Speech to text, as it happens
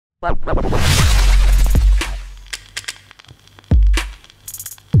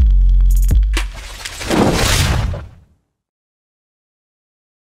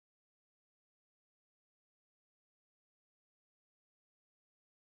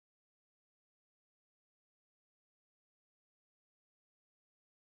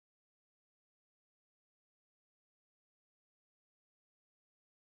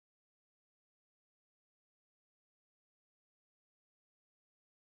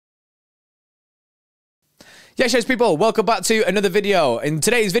Yes, people, welcome back to another video. In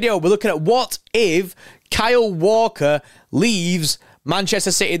today's video, we're looking at what if Kyle Walker leaves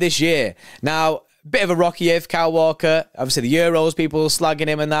Manchester City this year. Now, bit of a rocky if Kyle Walker, obviously the Euros, people slagging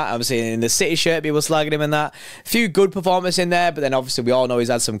him and that, obviously in the City shirt, people slagging him and that. A few good performances in there, but then obviously we all know he's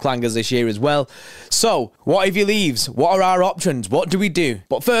had some clangers this year as well. So, what if he leaves? What are our options? What do we do?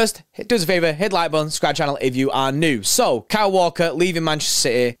 But first, do us a favour, hit the like button, subscribe channel if you are new. So, Kyle Walker leaving Manchester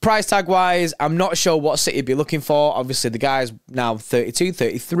City. Price tag wise, I'm not sure what City would be looking for. Obviously the guy's now 32,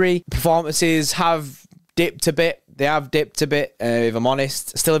 33. Performances have dipped a bit. They have dipped a bit, if I'm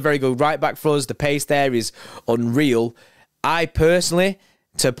honest. Still a very good right back for us. The pace there is unreal. I personally,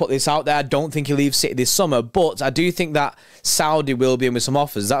 to put this out there, I don't think he leaves City this summer, but I do think that Saudi will be in with some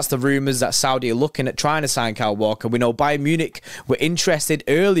offers. That's the rumours that Saudi are looking at trying to sign Kyle Walker. We know Bayern Munich were interested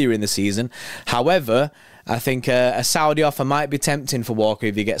earlier in the season. However, I think a Saudi offer might be tempting for Walker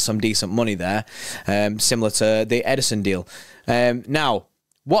if you get some decent money there, similar to the Edison deal. Now,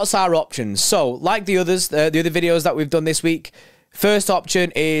 what's our options? So, like the others, the other videos that we've done this week, first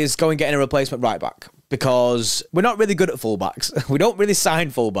option is go and get in a replacement right back. Because we're not really good at fullbacks. We don't really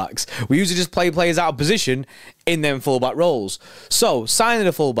sign fullbacks. We usually just play players out of position in them fullback roles. So, signing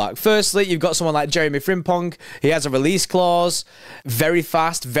a fullback. Firstly, you've got someone like Jeremy Frimpong. He has a release clause. Very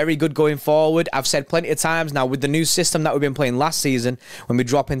fast, very good going forward. I've said plenty of times now with the new system that we've been playing last season, when we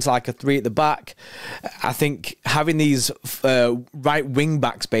drop into like a 3 at the back, I think having these right wing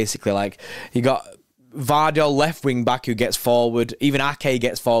backs basically, like you got Vardiol left wing back who gets forward. Even Ake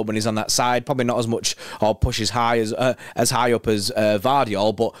gets forward when he's on that side. Probably not as much or pushes high as high up as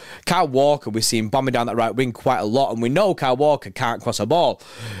Vardiol, but Kyle Walker we see him bombing down that right wing quite a lot, and we know Kyle Walker can't cross a ball.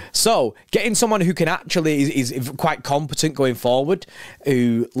 So getting someone who can actually is quite competent going forward,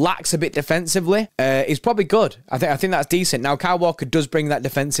 who lacks a bit defensively, is probably good. I think that's decent. Now Kyle Walker does bring that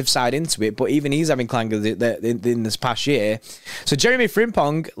defensive side into it, but even he's having clangers in this past year. So Jeremy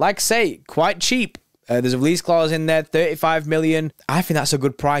Frimpong, like I say, quite cheap. There's a release clause in there, 35 million. I think that's a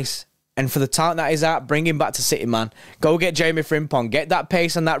good price. And for the talent that he's at, bring him back to City, man. Go get Jeremy Frimpong. Get that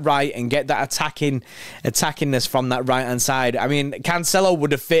pace on that right and get that attackingness from that right-hand side. I mean, Cancelo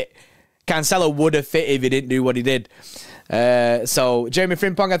would have fit. Cancelo would have fit if he didn't do what he did. So, Jeremy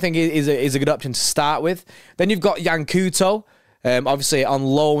Frimpong, I think, is a good option to start with. Then you've got Yan Couto, obviously on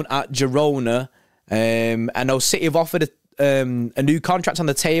loan at Girona. I know City have offered a new contract on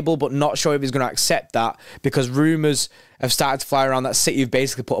the table, but not sure if he's going to accept that because rumours have started to fly around that City have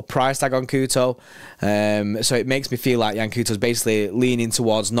basically put a price tag on Couto. So it makes me feel like Yan Couto's basically leaning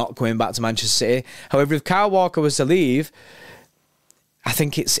towards not coming back to Manchester City. However, if Kyle Walker was to leave, I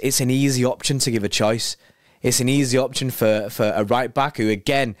think it's an easy option to give a choice. It's an easy option for a right back who,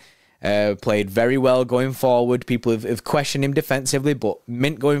 again, played very well going forward. People have questioned him defensively, but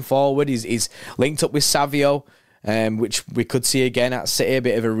mint going forward. He's linked up with Savio, which we could see again at City, a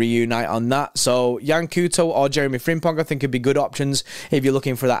bit of a reunite on that. So Yan Couto or Jeremy Frimpong, I think, could be good options if you're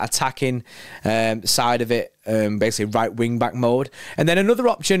looking for that attacking side of it, basically right wing back mode. And then another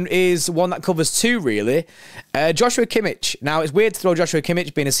option is one that covers two, really. Joshua Kimmich. Now, it's weird to throw Joshua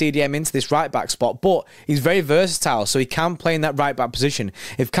Kimmich being a CDM into this right back spot, but he's very versatile, so he can play in that right back position.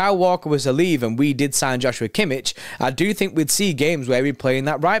 If Kyle Walker was to leave and we did sign Joshua Kimmich, I do think we'd see games where he'd play in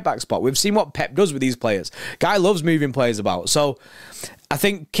that right back spot. We've seen what Pep does with these players. Guy loves moving players about. So I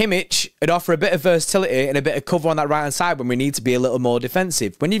think Kimmich would offer a bit of versatility and a bit of cover on that right-hand side when we need to be a little more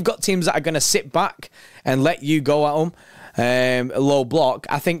defensive. When you've got teams that are going to sit back and let you go at them, a low block,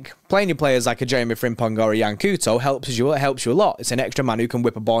 I think playing your players like a Jeremy Frimpong or a Yan Couto helps you a lot. It's an extra man who can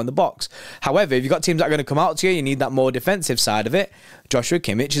whip a ball in the box. However, if you've got teams that are going to come out to you, you need that more defensive side of it. Joshua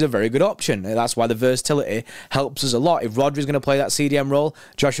Kimmich is a very good option. That's why the versatility helps us a lot. If Rodri's going to play that CDM role,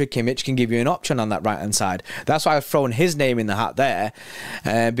 Joshua Kimmich can give you an option on that right-hand side. That's why I've thrown his name in the hat there,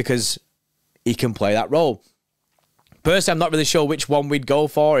 because he can play that role. Personally, I'm not really sure which one we'd go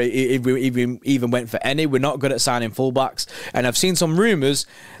for, if we even went for any. We're not good at signing fullbacks. And I've seen some rumours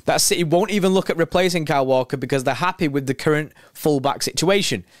that City won't even look at replacing Kyle Walker because they're happy with the current fullback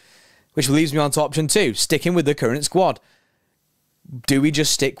situation. Which leaves me on to option two, sticking with the current squad. do we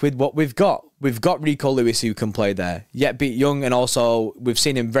just stick with what we've got? We've got Rico Lewis who can play there, yet beat young, and also we've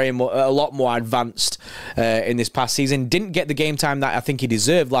seen him a lot more advanced in this past season. Didn't get the game time that I think he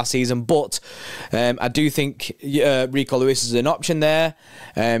deserved last season, but I do think Rico Lewis is an option there.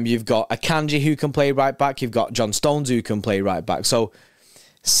 You've got Akanji who can play right back. You've got John Stones who can play right back. So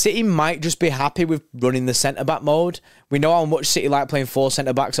City might just be happy with running the centre-back mode. We know how much City like playing 4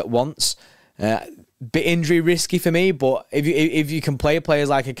 centre-backs at once. Bit injury risky for me, but if you can play players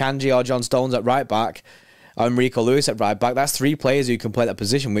like Akanji or John Stones at right back and Rico Lewis at right back, that's 3 players who can play that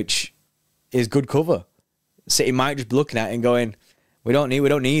position, which is good cover. City might just be looking at it and going, we don't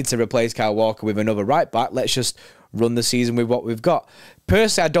need to replace Kyle Walker with another right back. Let's just run the season with what we've got.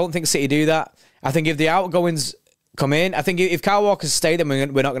 Personally, I don't think City do that. I think if the outgoings come in, I think if Kyle Walker's stayed, then we're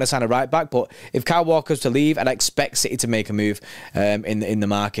not going to sign a right back. But if Kyle Walker's to leave, I'd expect City to make a move in the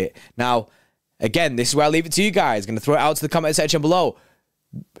market. Now, again, this is where I leave it to you guys. Going to throw it out to the comment section below.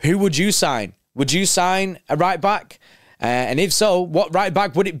 Who would you sign? Would you sign a right back? And if so, what right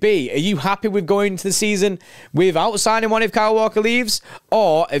back would it be? Are you happy with going into the season without signing one if Kyle Walker leaves?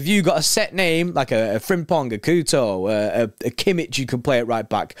 Or have you got a set name, like a Frimpong, a Kuto, a Kimmich you can play at right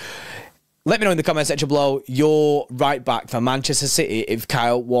back? Let me know in the comment section below your right back for Manchester City if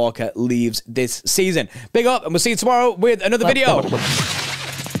Kyle Walker leaves this season. Big up, and we'll see you tomorrow with another video.